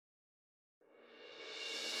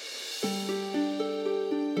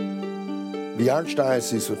the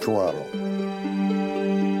Archdiocese of Toronto,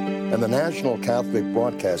 and the National Catholic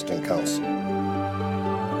Broadcasting Council,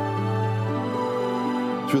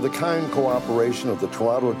 through the kind cooperation of the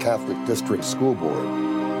Toronto Catholic District School Board,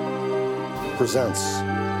 presents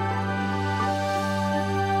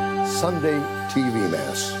Sunday TV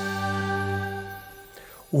Mass.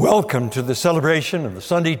 Welcome to the celebration of the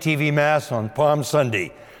Sunday TV Mass on Palm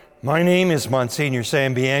Sunday. My name is Monsignor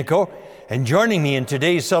Sam Bianco, and joining me in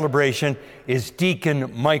today's celebration is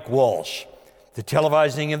Deacon Mike Walsh. The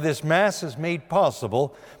televising of this Mass is made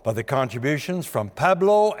possible by the contributions from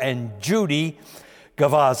Pablo and Judy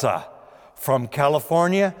Gavaza. From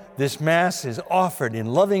California, this Mass is offered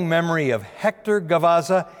in loving memory of Hector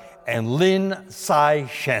Gavaza and Lin Sai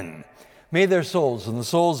Shen. May their souls and the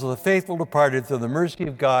souls of the faithful departed through the mercy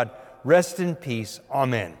of God rest in peace.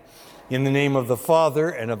 Amen. In the name of the Father,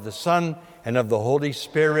 and of the Son, and of the Holy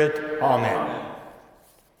Spirit. Amen.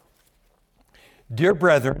 Dear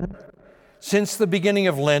brethren, since the beginning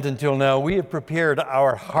of Lent until now, we have prepared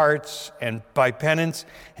our hearts and by penance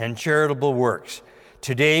and charitable works.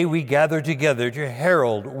 Today we gather together to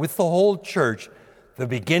herald with the whole Church the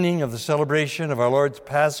beginning of the celebration of our Lord's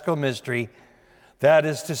Paschal mystery, that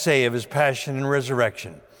is to say, of his passion and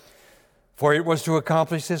resurrection. For it was to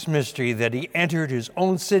accomplish this mystery that he entered his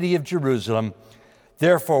own city of Jerusalem.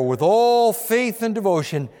 Therefore, with all faith and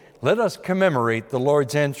devotion, let us commemorate the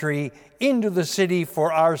Lord's entry into the city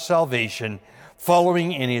for our salvation,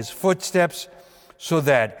 following in his footsteps, so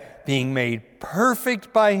that, being made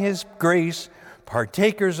perfect by his grace,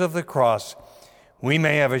 partakers of the cross, we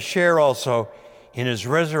may have a share also in his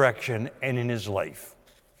resurrection and in his life.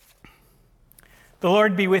 The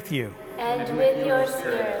Lord be with you. And with your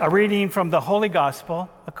spirit. A reading from the Holy Gospel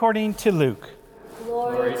according to Luke.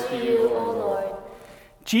 Glory to you, O Lord.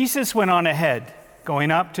 Jesus went on ahead,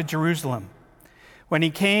 going up to Jerusalem. When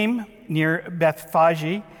he came near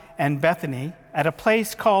Bethphage and Bethany, at a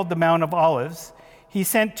place called the Mount of Olives, he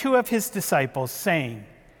sent two of his disciples, saying,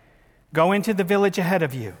 "Go into the village ahead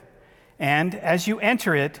of you, and as you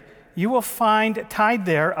enter it, you will find tied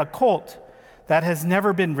there a colt that has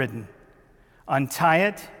never been ridden. Untie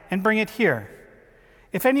it and bring it here.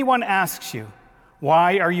 If anyone asks you,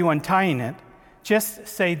 'Why are you untying it?' just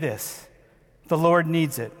say this, 'The Lord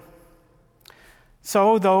needs it.'"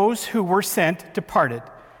 So those who were sent departed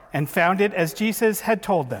and found it as Jesus had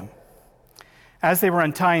told them. As they were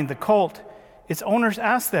untying the colt, its owners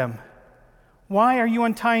asked them, "Why are you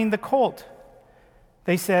untying the colt?"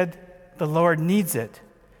 They said, "The Lord needs it."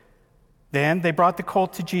 Then they brought the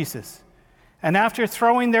colt to Jesus, and after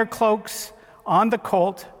throwing their cloaks on the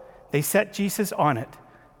colt, they set Jesus on it.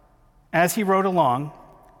 As he rode along,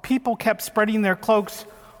 people kept spreading their cloaks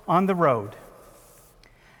on the road.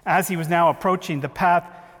 As he was now approaching the path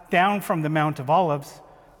down from the Mount of Olives,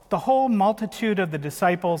 the whole multitude of the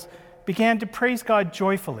disciples began to praise God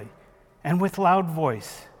joyfully and with loud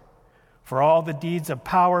voice for all the deeds of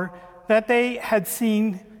power that they had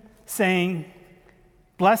seen, saying,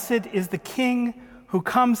 "Blessed is the King who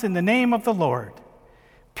comes in the name of the Lord.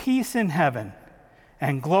 Peace in heaven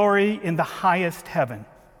and glory in the highest heaven."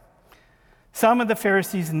 Some of the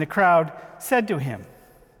Pharisees in the crowd said to him,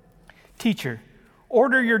 "Teacher,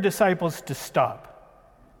 order your disciples to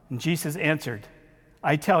stop." And Jesus answered,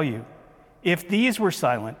 "I tell you, if these were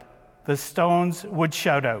silent, the stones would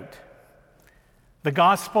shout out." The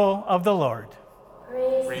Gospel of the Lord.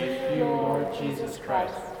 Praise to you, Lord Jesus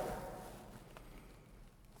Christ.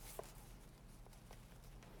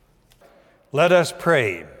 Let us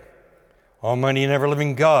pray. Almighty and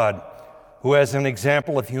ever-living God, who as an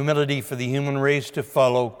example of humility for the human race to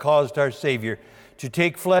follow, caused our Savior to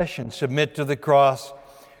take flesh and submit to the cross,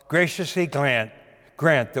 graciously grant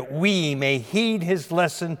that we may heed his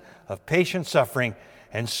lesson of patient suffering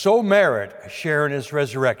and so merit a share in his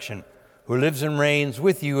resurrection, who lives and reigns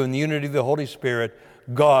with you in the unity of the Holy Spirit,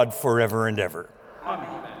 God forever and ever.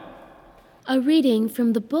 Amen. A reading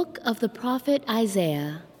from the book of the prophet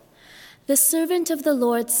Isaiah. The servant of the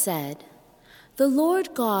Lord said, "The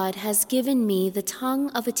Lord God has given me the tongue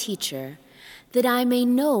of a teacher, that I may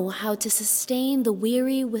know how to sustain the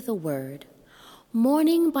weary with a word.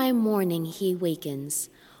 Morning by morning he wakens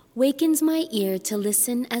my ear to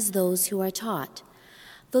listen as those who are taught.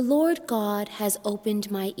 The Lord God has opened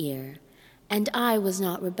my ear, and I was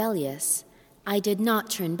not rebellious. I did not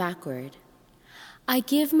turn backward. I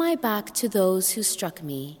give my back to those who struck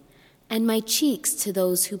me, and my cheeks to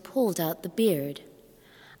those who pulled out the beard.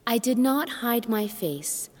 I did not hide my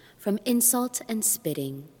face from insult and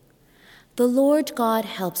spitting. The Lord God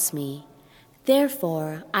helps me.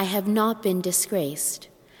 Therefore, I have not been disgraced.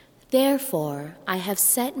 Therefore, I have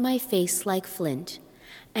set my face like flint,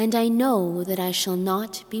 and I know that I shall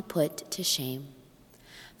not be put to shame.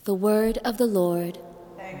 The word of the Lord.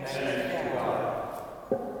 Thanks be to God.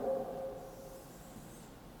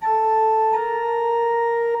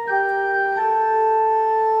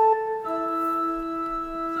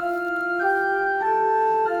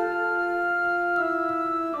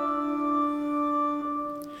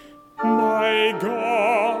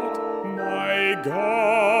 My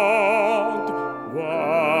God,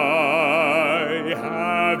 why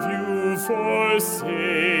have you forsaken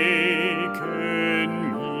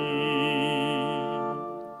me?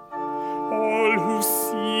 All who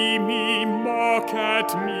see me mock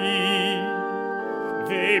at me.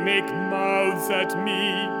 They make mouths at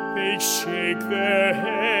me, they shake their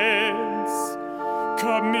heads.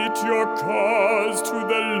 Commit your cause to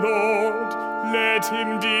the Lord, let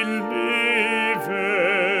him deliver.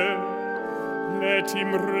 Let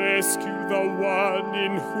him rescue the one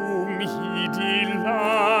in whom he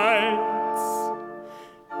delights.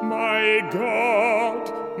 My God,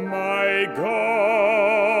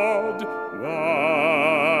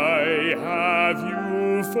 why have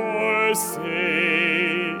you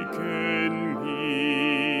forsaken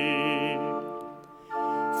me?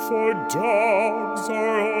 For dogs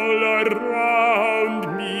are all around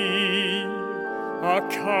me. A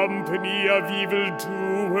company of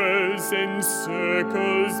evildoers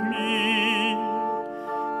encircles me.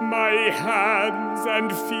 My hands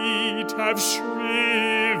and feet have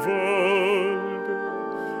shriveled.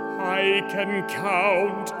 I can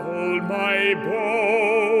count all my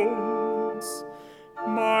bones.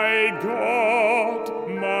 My God,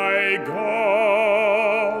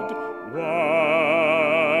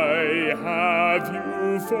 why have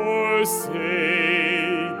you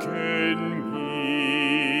forsaken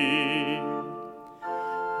me?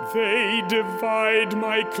 They divide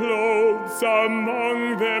my clothes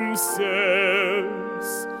among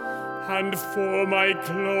themselves, and for my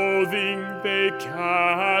clothing they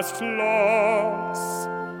cast lots.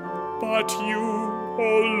 But you,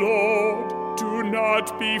 O Lord, do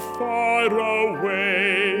not be far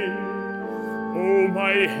away. O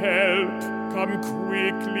my help, come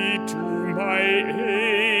quickly to my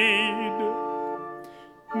aid.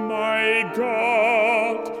 My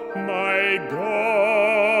God,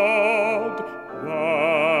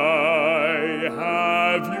 why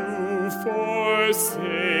have you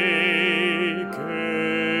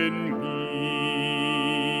forsaken me?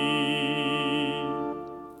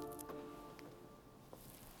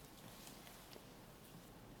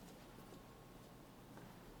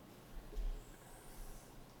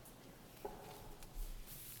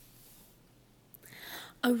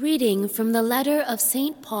 A reading from the letter of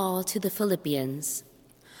St. Paul to the Philippians.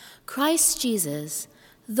 Christ Jesus,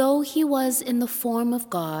 though he was in the form of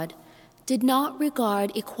God, did not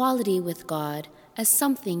regard equality with God as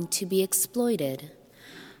something to be exploited,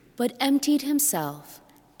 but emptied himself,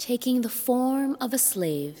 taking the form of a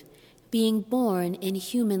slave, being born in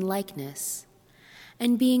human likeness.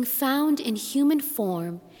 And being found in human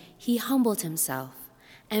form, he humbled himself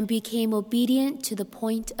and became obedient to the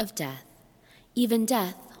point of death, even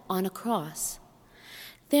death on a cross.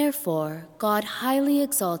 Therefore, God highly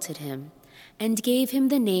exalted him and gave him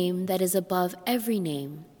the name that is above every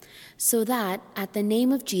name, so that at the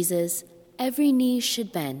name of Jesus every knee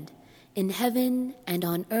should bend, in heaven and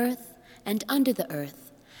on earth and under the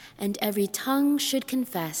earth, and every tongue should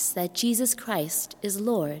confess that Jesus Christ is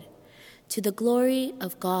Lord, to the glory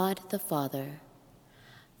of God the Father.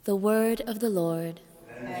 The word of the Lord.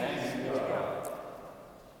 Thanks be to God.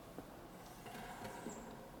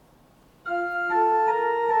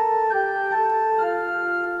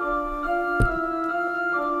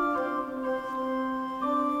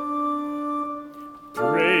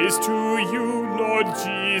 Praise to you, Lord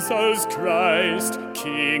Jesus Christ,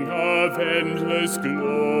 King of endless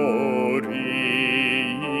glory.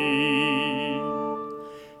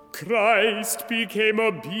 Christ became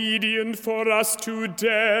obedient for us to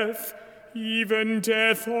death, even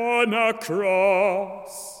death on a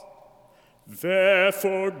cross.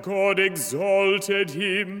 Therefore God exalted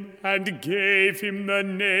him and gave him the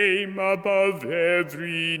name above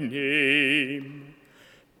every name.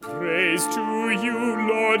 Praise to you,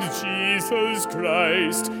 Lord Jesus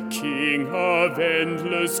Christ, King of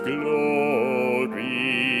endless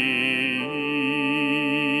glory.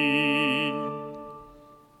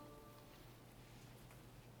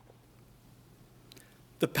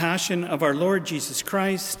 The Passion of our Lord Jesus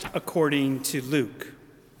Christ according to Luke.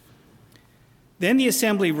 Then the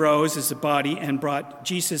assembly rose as a body and brought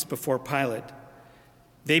Jesus before Pilate.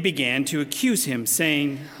 They began to accuse him,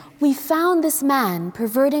 saying, We found this man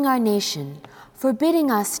perverting our nation, forbidding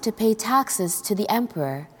us to pay taxes to the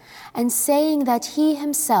emperor, and saying that he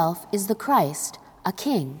himself is the Christ, a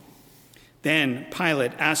king. Then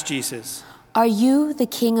Pilate asked Jesus, Are you the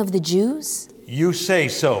king of the Jews? You say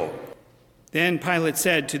so. Then Pilate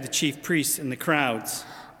said to the chief priests and the crowds,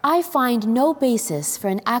 I find no basis for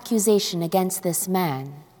an accusation against this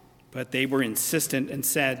man. But they were insistent and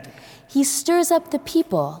said, He stirs up the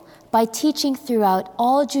people by teaching throughout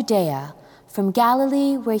all Judea, from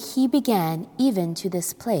Galilee where he began, even to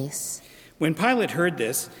this place. When Pilate heard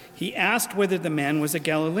this, he asked whether the man was a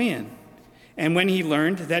Galilean. And when he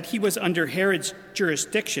learned that he was under Herod's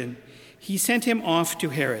jurisdiction, he sent him off to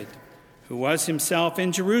Herod, who was himself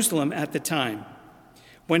in Jerusalem at the time.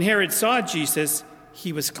 When Herod saw Jesus,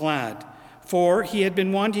 he was glad, for he had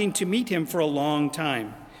been wanting to meet him for a long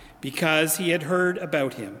time, because he had heard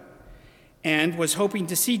about him, and was hoping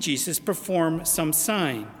to see Jesus perform some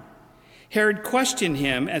sign. Herod questioned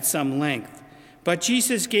him at some length, but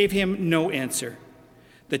Jesus gave him no answer.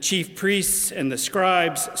 The chief priests and the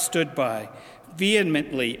scribes stood by,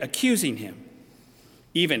 vehemently accusing him.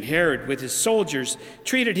 Even Herod, with his soldiers,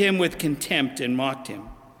 treated him with contempt and mocked him.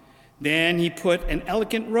 Then he put an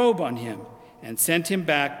elegant robe on him and sent him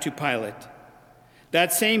back to Pilate.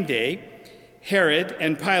 That same day, Herod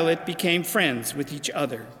and Pilate became friends with each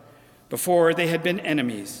other. Before they had been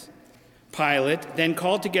enemies. Pilate then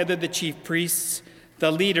called together the chief priests,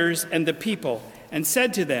 the leaders, and the people, and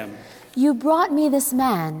said to them, You brought me this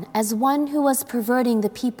man as one who was perverting the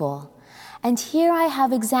people, and here I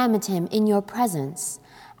have examined him in your presence,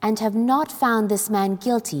 and have not found this man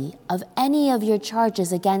guilty of any of your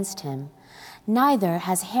charges against him. Neither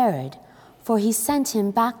has Herod, for he sent him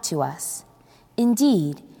back to us.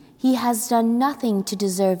 Indeed, he has done nothing to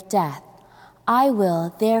deserve death. I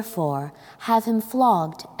will, therefore, have him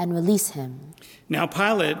flogged and release him. Now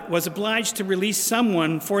Pilate was obliged to release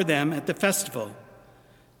someone for them at the festival.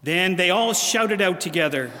 Then they all shouted out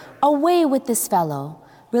together, Away with this fellow!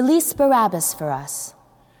 Release Barabbas for us.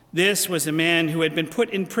 This was a man who had been put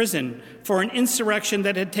in prison for an insurrection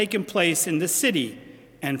that had taken place in the city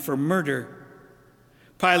and for murder.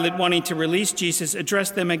 Pilate, wanting to release Jesus,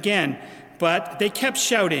 addressed them again, but they kept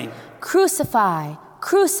shouting, Crucify!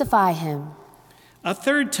 Crucify him! A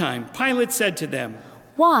third time, Pilate said to them,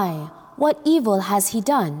 Why? What evil has he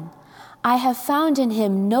done? I have found in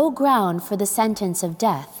him no ground for the sentence of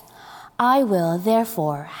death. I will,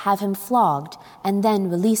 therefore, have him flogged and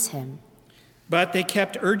then release him. But they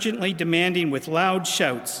kept urgently demanding with loud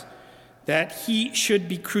shouts that he should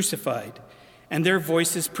be crucified, and their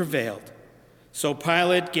voices prevailed. So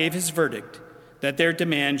Pilate gave his verdict that their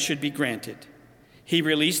demand should be granted. He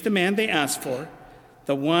released the man they asked for,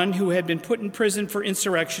 the one who had been put in prison for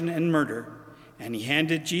insurrection and murder, and he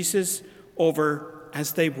handed Jesus over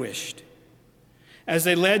as they wished. As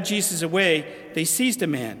they led Jesus away, they seized a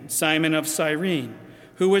man, Simon of Cyrene,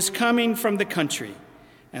 who was coming from the country,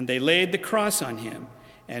 and they laid the cross on him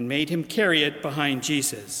and made him carry it behind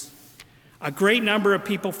Jesus. A great number of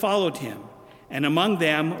people followed him, and among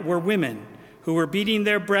them were women who were beating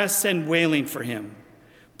their breasts and wailing for him.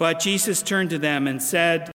 But Jesus turned to them and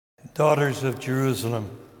said, Daughters of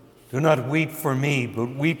Jerusalem, do not weep for me,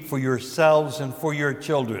 but weep for yourselves and for your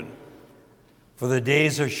children. For the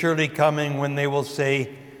days are surely coming when they will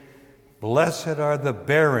say, Blessed are the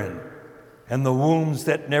barren, and the wombs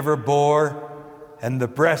that never bore, and the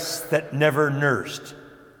breasts that never nursed.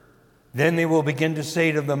 Then they will begin to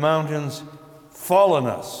say to the mountains, Fall on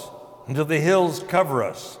us, and to the hills cover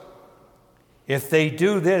us. If they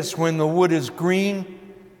do this when the wood is green,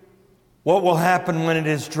 what will happen when it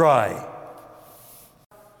is dry?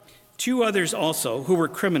 Two others also, who were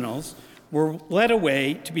criminals, were led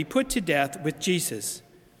away to be put to death with Jesus.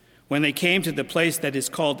 When they came to the place that is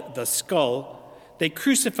called the Skull, they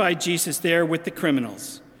crucified Jesus there with the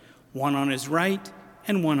criminals, one on his right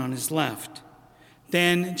and one on his left.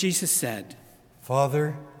 Then Jesus said,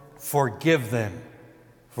 Father, forgive them,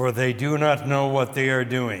 for they do not know what they are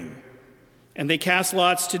doing. And they cast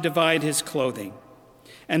lots to divide his clothing.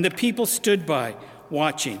 And the people stood by,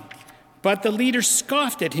 watching. But the leaders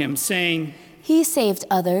scoffed at him, saying, He saved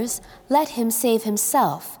others, let him save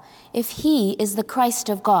himself, if he is the Christ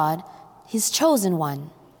of God, his chosen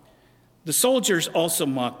one. The soldiers also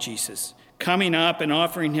mocked Jesus, coming up and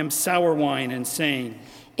offering him sour wine and saying,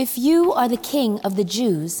 If you are the king of the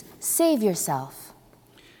Jews, save yourself.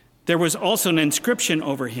 There was also an inscription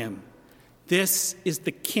over him, This is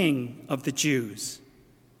the King of the Jews.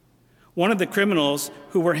 One of the criminals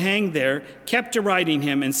who were hanged there kept deriding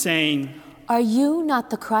him and saying, Are you not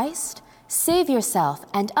the Christ? Save yourself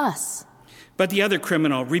and us. But the other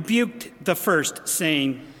criminal rebuked the first,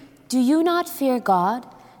 saying, Do you not fear God,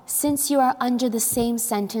 since you are under the same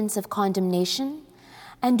sentence of condemnation?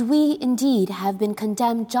 And we indeed have been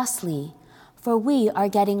condemned justly, for we are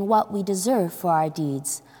getting what we deserve for our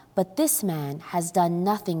deeds, but this man has done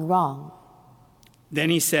nothing wrong." Then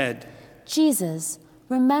he said, "Jesus,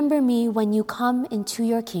 remember me when you come into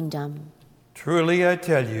your kingdom." Truly I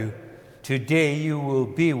tell you, today you will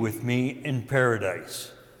be with me in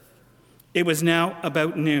paradise." It was now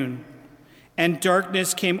about noon, and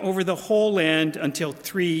darkness came over the whole land until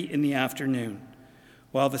 3 p.m,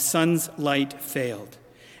 while the sun's light failed,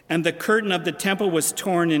 and the curtain of the temple was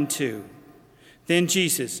torn in two. Then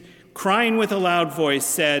Jesus, crying with a loud voice,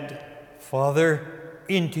 said, "Father,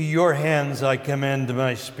 into your hands I commend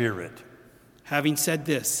my spirit." Having said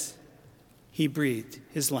this, he breathed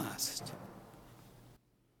his last.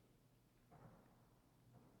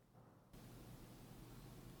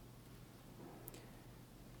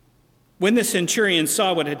 When the centurion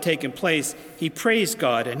saw what had taken place, he praised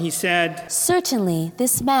God, and he said, "Certainly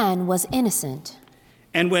this man was innocent."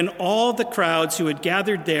 And when all the crowds who had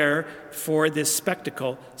gathered there for this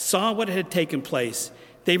spectacle saw what had taken place,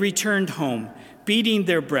 they returned home, beating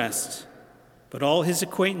their breasts. But all his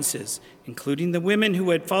acquaintances, including the women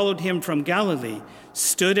who had followed him from Galilee,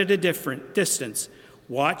 stood at a different distance,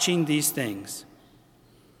 watching these things.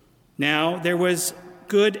 Now there was a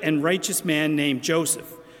good and righteous man named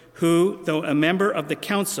Joseph, who, though a member of the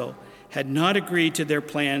council, had not agreed to their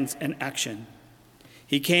plans and action.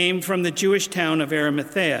 He came from the Jewish town of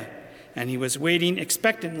Arimathea, and he was waiting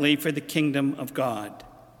expectantly for the kingdom of God.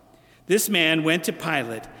 This man went to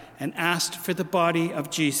Pilate and asked for the body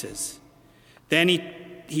of Jesus. Then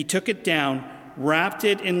he took it down, wrapped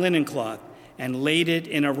it in linen cloth, and laid it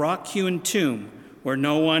in a rock-hewn tomb where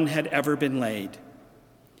no one had ever been laid.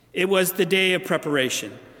 It was the day of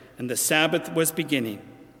preparation, and the Sabbath was beginning.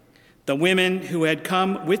 The women who had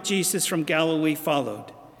come with Jesus from Galilee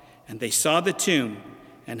followed, and they saw the tomb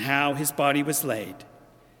and how his body was laid.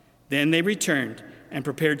 Then they returned and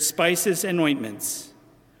prepared spices and ointments.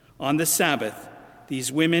 On the Sabbath,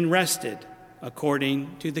 these women rested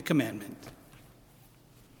according to the commandment.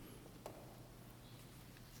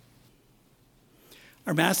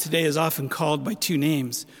 Our Mass today is often called by two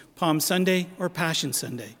names, Palm Sunday or Passion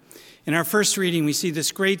Sunday. In our first reading, we see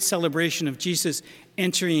this great celebration of Jesus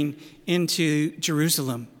entering into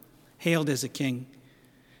Jerusalem, hailed as a king.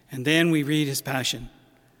 And then we read his passion.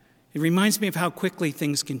 It reminds me of how quickly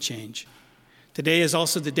things can change. Today is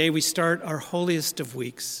also the day we start our holiest of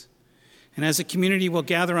weeks. And as a community, we'll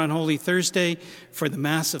gather on Holy Thursday for the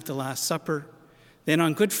Mass of the Last Supper. Then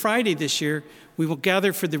on Good Friday this year, we will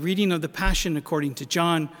gather for the reading of the Passion according to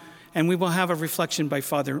John, and we will have a reflection by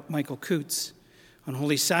Father Michael Coots. On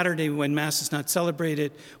Holy Saturday, when Mass is not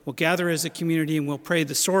celebrated, we'll gather as a community and we'll pray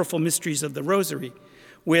the sorrowful mysteries of the Rosary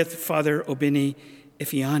with Father Obini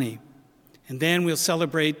Ifiani. And then we'll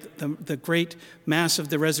celebrate the great Mass of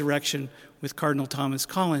the Resurrection with Cardinal Thomas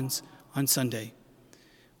Collins on Sunday.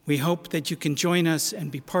 We hope that you can join us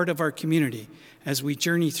and be part of our community as we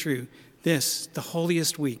journey through this, the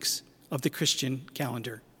holiest weeks of the Christian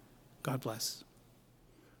calendar. God bless.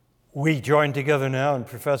 We join together now and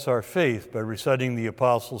profess our faith by reciting the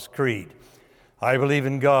Apostles' Creed. I believe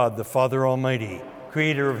in God, the Father Almighty,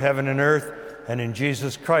 creator of heaven and earth, and in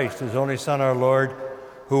Jesus Christ, his only Son, our Lord,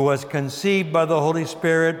 who was conceived by the Holy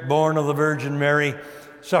Spirit, born of the Virgin Mary,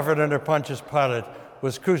 suffered under Pontius Pilate,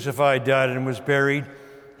 was crucified, died, and was buried.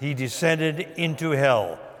 He descended into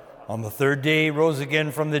hell. On the third day, he rose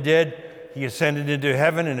again from the dead. He ascended into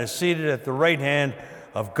heaven and is seated at the right hand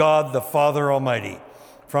of God, the Father Almighty.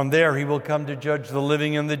 From there, he will come to judge the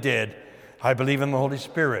living and the dead. I believe in the Holy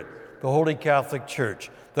Spirit, the Holy Catholic Church,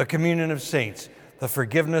 the communion of saints, the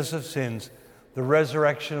forgiveness of sins, the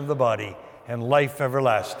resurrection of the body, and life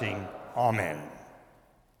everlasting. Amen.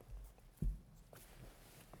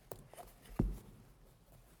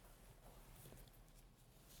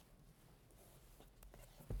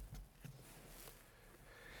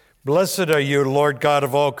 Blessed are you, Lord God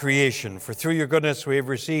of all creation, for through your goodness we have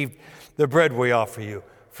received the bread we offer you,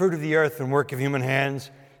 fruit of the earth and work of human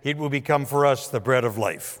hands. It will become for us the bread of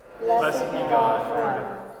life. Blessed be God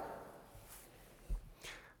forever.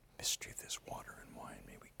 Mystery of this water and wine,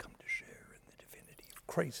 may we come to share in the divinity of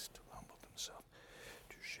Christ, who humbled himself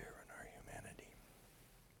to share in our humanity.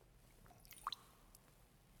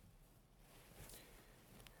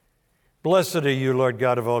 Blessed are you, Lord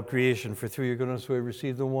God of all creation, for through your goodness we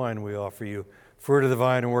receive the wine we offer you, fruit of the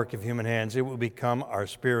vine and work of human hands. It will become our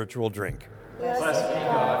spiritual drink. Blessed be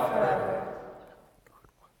God forever.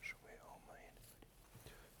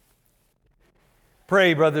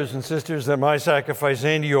 Pray, brothers and sisters, that my sacrifice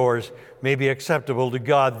and yours may be acceptable to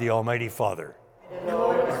God, the Almighty Father. The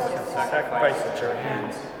Lord accept sacrifice at your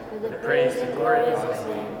hands, for the praise and glory of God's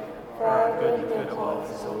name, for our good and good of all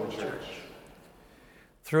his holy church.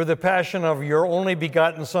 Through the passion of your only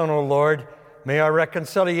begotten Son, O Lord, may our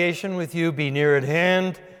reconciliation with you be near at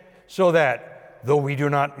hand, so that, though we do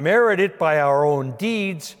not merit it by our own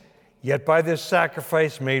deeds, yet by this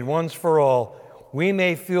sacrifice made once for all, we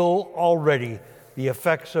may feel already the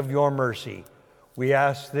effects of your mercy. We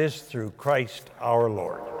ask this through Christ our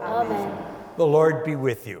Lord. Amen. The Lord be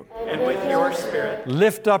with you. And with your spirit,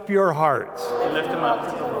 Lift up your hearts. lift them up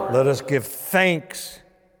to the Lord. Let us give thanks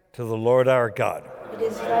to the Lord our God. It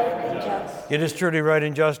is right and just. It is truly right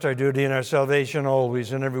and just, our duty and our salvation,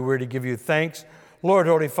 always and everywhere to give you thanks, Lord,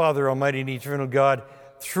 Holy Father, Almighty and eternal God,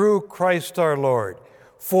 through Christ our Lord.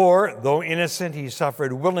 For, though innocent, he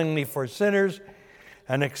suffered willingly for sinners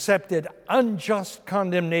and accepted unjust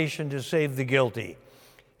condemnation to save the guilty.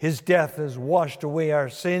 His death has washed away our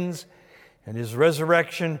sins, and his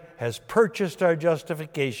resurrection has purchased our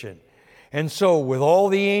justification. And so, with all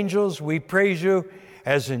the angels, we praise you,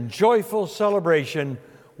 as in joyful celebration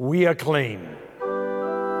we acclaim.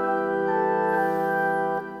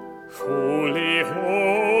 Holy,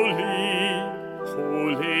 holy,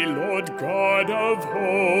 holy Lord God of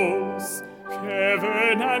hosts,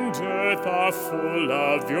 heaven and earth are full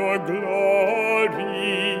of your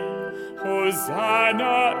glory.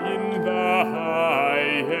 Hosanna in the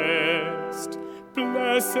highest.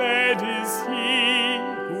 Blessed is he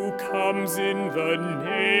who comes in the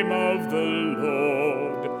name of the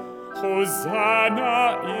Lord.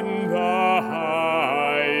 Hosanna in the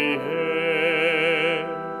highest.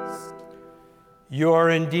 You are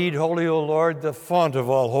indeed holy, O Lord, the font of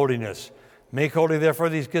all holiness. Make holy, therefore,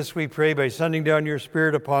 these gifts, we pray, by sending down your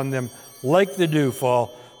Spirit upon them like the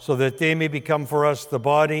dewfall, so that they may become for us the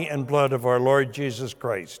body and blood of our Lord Jesus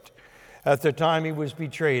Christ. At the time he was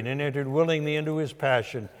betrayed and entered willingly into his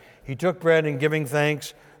passion, he took bread and, giving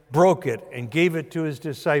thanks, broke it and gave it to his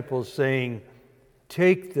disciples, saying,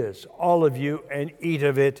 "Take this, all of you, and eat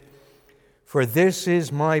of it, for this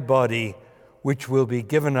is my body, which will be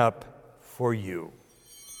given up for you."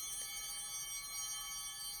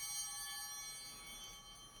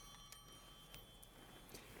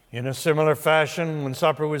 In a similar fashion, when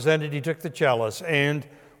supper was ended, he took the chalice, and,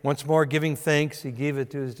 once more giving thanks, he gave it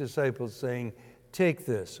to his disciples, saying, "Take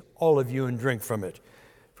this, all of you, and drink from it.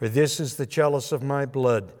 For this is the chalice of my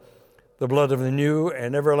blood, the blood of the new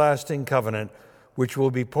and everlasting covenant, which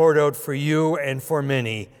will be poured out for you and for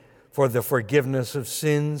many for the forgiveness of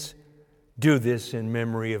sins. Do this in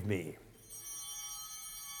memory of me."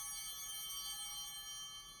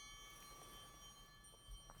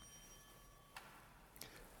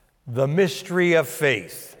 The mystery of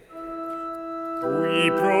faith. We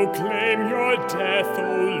proclaim your death,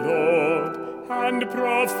 O Lord, and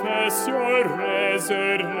profess your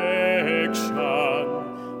resurrection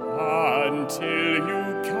until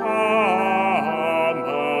you come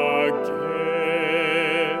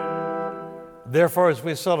again. Therefore, as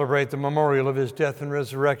we celebrate the memorial of his death and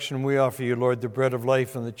resurrection, we offer you, Lord, the bread of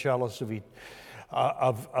life and the chalice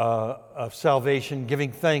of salvation,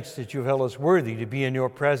 giving thanks that you've held us worthy to be in your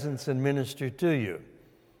presence and minister to you.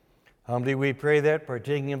 Humbly we pray that,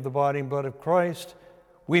 partaking of the body and blood of Christ,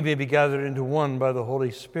 we may be gathered into one by the Holy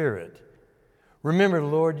Spirit. Remember,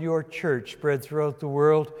 Lord, your church spread throughout the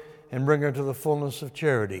world, and bring her to the fullness of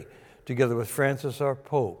charity, together with Francis our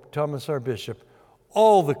Pope, Thomas our Bishop,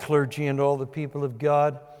 all the clergy and all the people of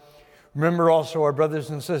God. Remember also our brothers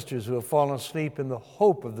and sisters who have fallen asleep in the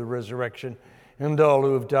hope of the resurrection, and all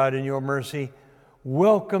who have died in your mercy.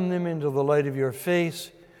 Welcome them into the light of your face.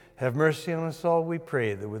 Have mercy on us all, we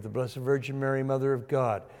pray, that with the Blessed Virgin Mary, Mother of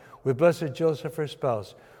God, with blessed Joseph, her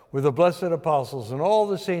spouse, with the blessed apostles and all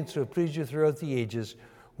the saints who have pleased you throughout the ages,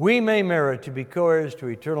 we may merit to be co-heirs to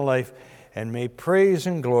eternal life, and may praise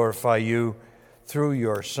and glorify you through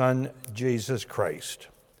your Son, Jesus Christ.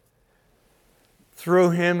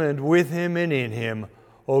 Through him and with him and in him,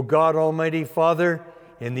 O God, Almighty Father,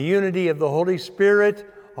 in the unity of the Holy Spirit,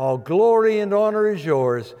 all glory and honor is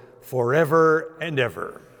yours forever and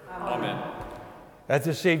ever. Amen. At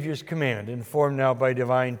the Savior's command, informed now by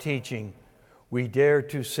divine teaching, we dare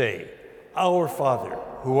to say, Our Father,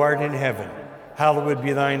 who art in heaven, hallowed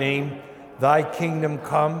be thy name. Thy kingdom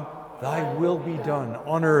come, thy will be done,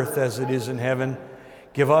 on earth as it is in heaven.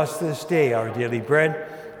 Give us this day our daily bread,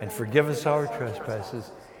 and forgive us our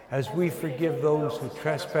trespasses, as we forgive those who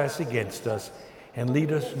trespass against us. And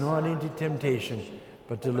lead us not into temptation,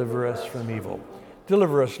 but deliver us from evil.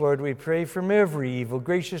 Deliver us, Lord, we pray, from every evil.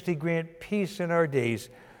 Graciously grant peace in our days,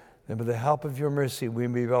 that by the help of your mercy we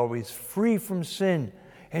may be always free from sin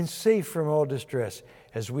and safe from all distress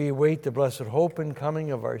as we await the blessed hope and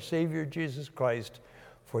coming of our Savior Jesus Christ.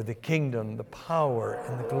 For the kingdom, the power,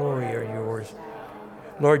 and the glory are yours.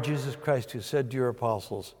 Lord Jesus Christ, who said to your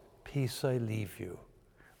apostles, "Peace I leave you,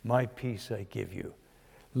 my peace I give you."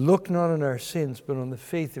 Look not on our sins, but on the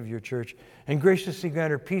faith of your church, and graciously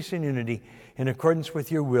grant her peace and unity in accordance with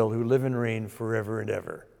your will, who live and reign forever and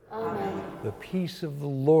ever. Amen. The peace of the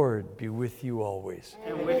Lord be with you always.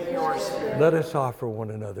 And with your spirit. Let us offer one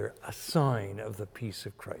another a sign of the peace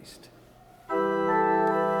of Christ.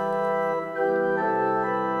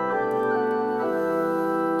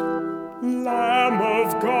 Lamb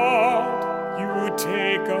of God, you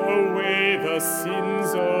take away the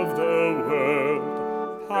sins of the world.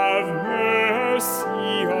 Have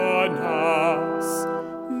mercy on us.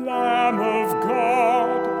 Lamb of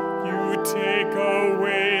God, you take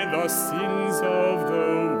away the sins of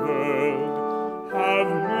the world. Have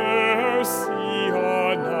mercy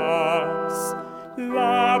on us.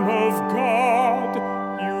 Lamb of God,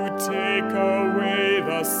 you take away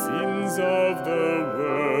the sins of the world.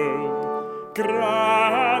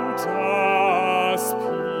 Grant us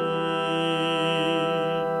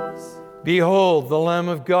peace. Behold, the Lamb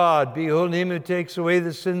of God. Behold him who takes away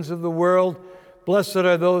the sins of the world. Blessed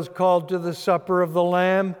are those called to the supper of the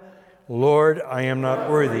Lamb. Lord, I am not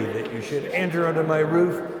worthy that you should enter under my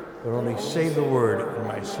roof, but only say the word, and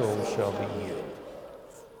my soul shall be healed.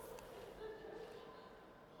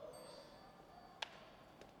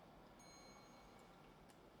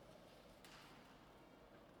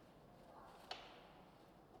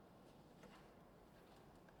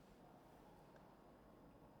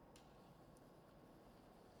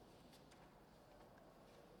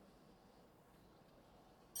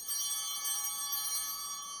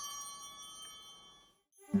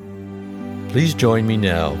 Please join me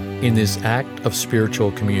now in this act of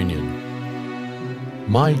spiritual communion.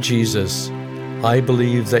 My Jesus, I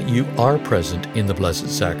believe that you are present in the Blessed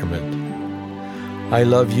Sacrament. I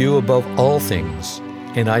love you above all things,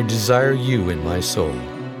 and I desire you in my soul.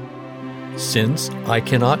 Since I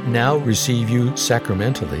cannot now receive you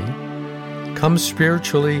sacramentally, come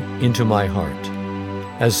spiritually into my heart,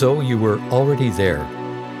 as though you were already there.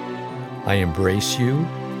 I embrace you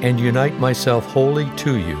and unite myself wholly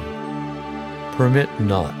to you. Permit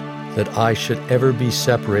not that I should ever be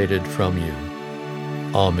separated from you.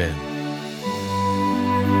 Amen.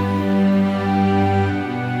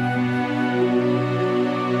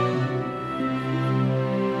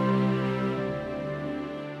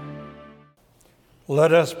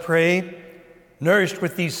 Let us pray. Nourished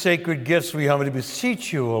with these sacred gifts, we humbly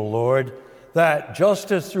beseech you, O Lord, that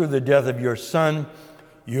just as through the death of your Son,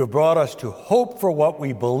 you have brought us to hope for what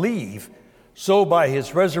we believe, so by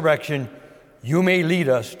his resurrection, you may lead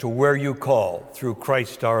us to where you call, through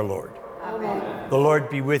Christ our Lord. Amen. The Lord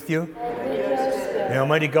be with you. And with your spirit. May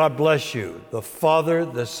Almighty God bless you, the Father,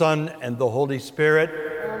 the Son, and the Holy Spirit.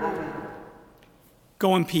 Amen.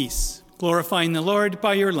 Go in peace, glorifying the Lord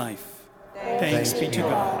by your life. Thanks be to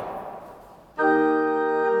God.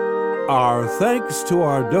 Our thanks to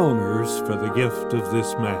our donors for the gift of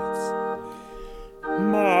this Mass.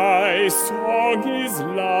 My song is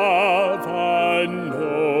love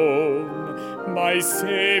unknown, my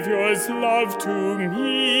Savior's love to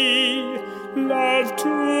me, love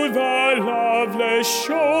to the loveless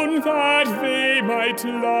shown, that they might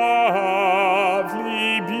lovely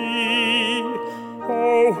be.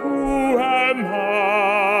 Oh, who am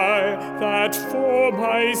I, that for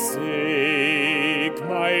my sake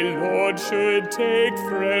my Lord should take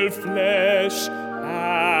frail flesh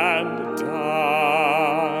and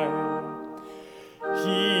die?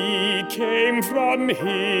 He came from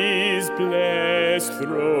his blessed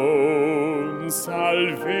throne,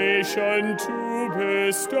 salvation to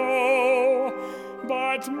bestow.